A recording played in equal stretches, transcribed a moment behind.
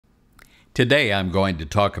Today I'm going to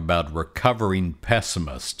talk about Recovering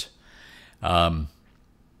Pessimist. I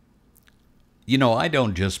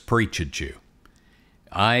don't just preach at you.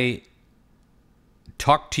 I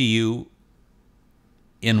talk to you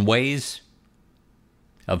in ways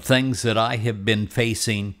of things that I have been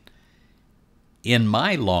facing in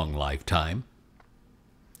my long lifetime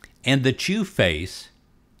and that you face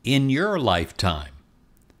in your lifetime.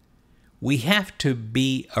 We have to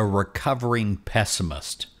be a recovering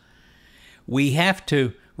pessimist. We have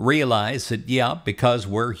to realize that, because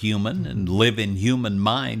we're human and live in human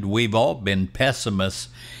mind, we've all been pessimists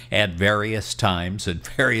at various times, at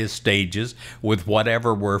various stages, with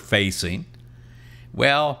whatever we're facing.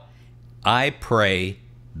 Well, I pray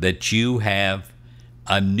that you have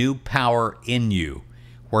a new power in you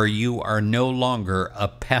where you are no longer a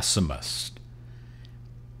pessimist.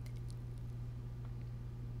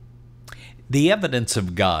 The evidence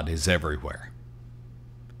of God is everywhere.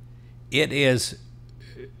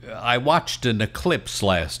 I watched an eclipse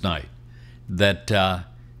last night that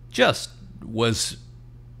just was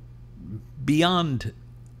beyond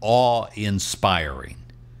awe-inspiring.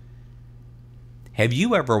 Have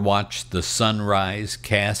you ever watched the sunrise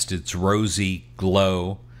cast its rosy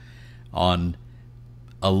glow on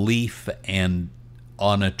a leaf and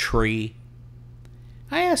on a tree?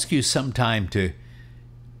 I ask you sometime to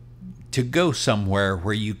go somewhere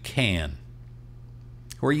where you can,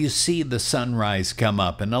 where you see the sunrise come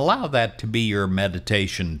up, and allow that to be your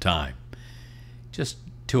meditation time. Just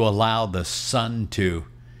to allow the sun to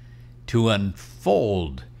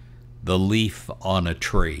unfold the leaf on a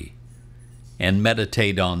tree and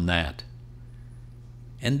meditate on that.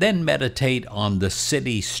 And then meditate on the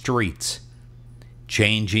city streets,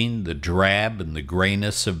 changing the drab and the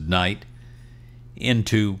grayness of night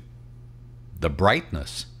into the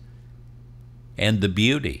brightness and the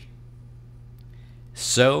beauty.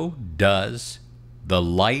 So does the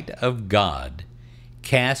light of God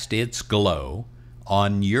cast its glow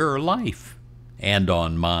on your life and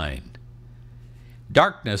on mine.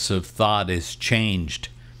 Darkness of thought is changed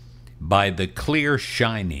by the clear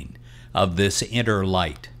shining of this inner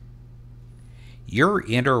light. Your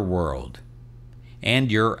inner world and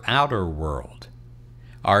your outer world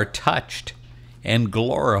are touched and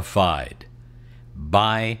glorified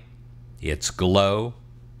by its glow,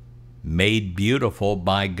 made beautiful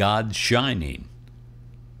by God's shining.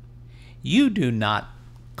 You do not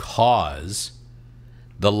cause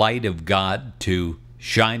the light of God to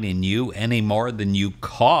shine in you any more than you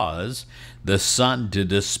cause the sun to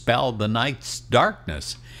dispel the night's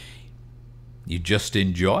darkness. You just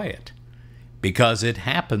enjoy it because it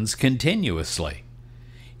happens continuously.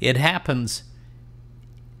 It happens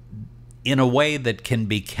in a way that can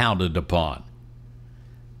be counted upon.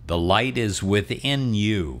 The light is within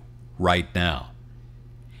you right now.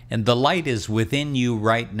 And the light is within you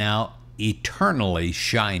right now, eternally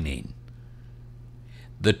shining.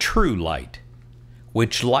 The true light,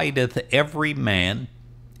 which lighteth every man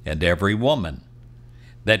and every woman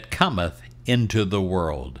that cometh into the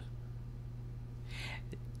world,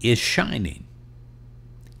 is shining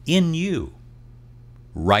in you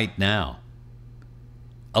right now,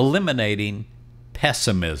 eliminating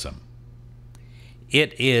pessimism.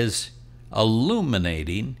 It is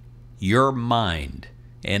illuminating your mind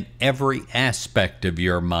and every aspect of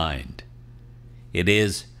your mind. It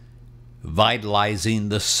is vitalizing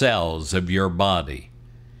the cells of your body.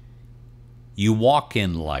 You walk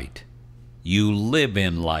in light, you live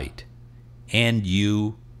in light, and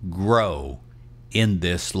you grow in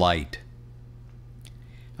this light.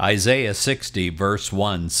 Isaiah 60 verse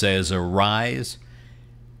 1 says, "Arise,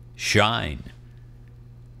 shine,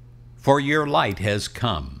 for your light has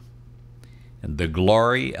come, and the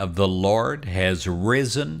glory of the Lord has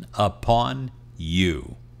risen upon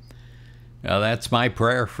you." Now that's my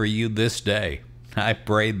prayer for you this day. I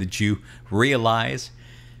pray that you realize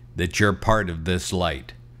that you're part of this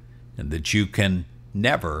light and that you can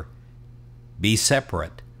never be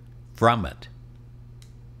separate from it.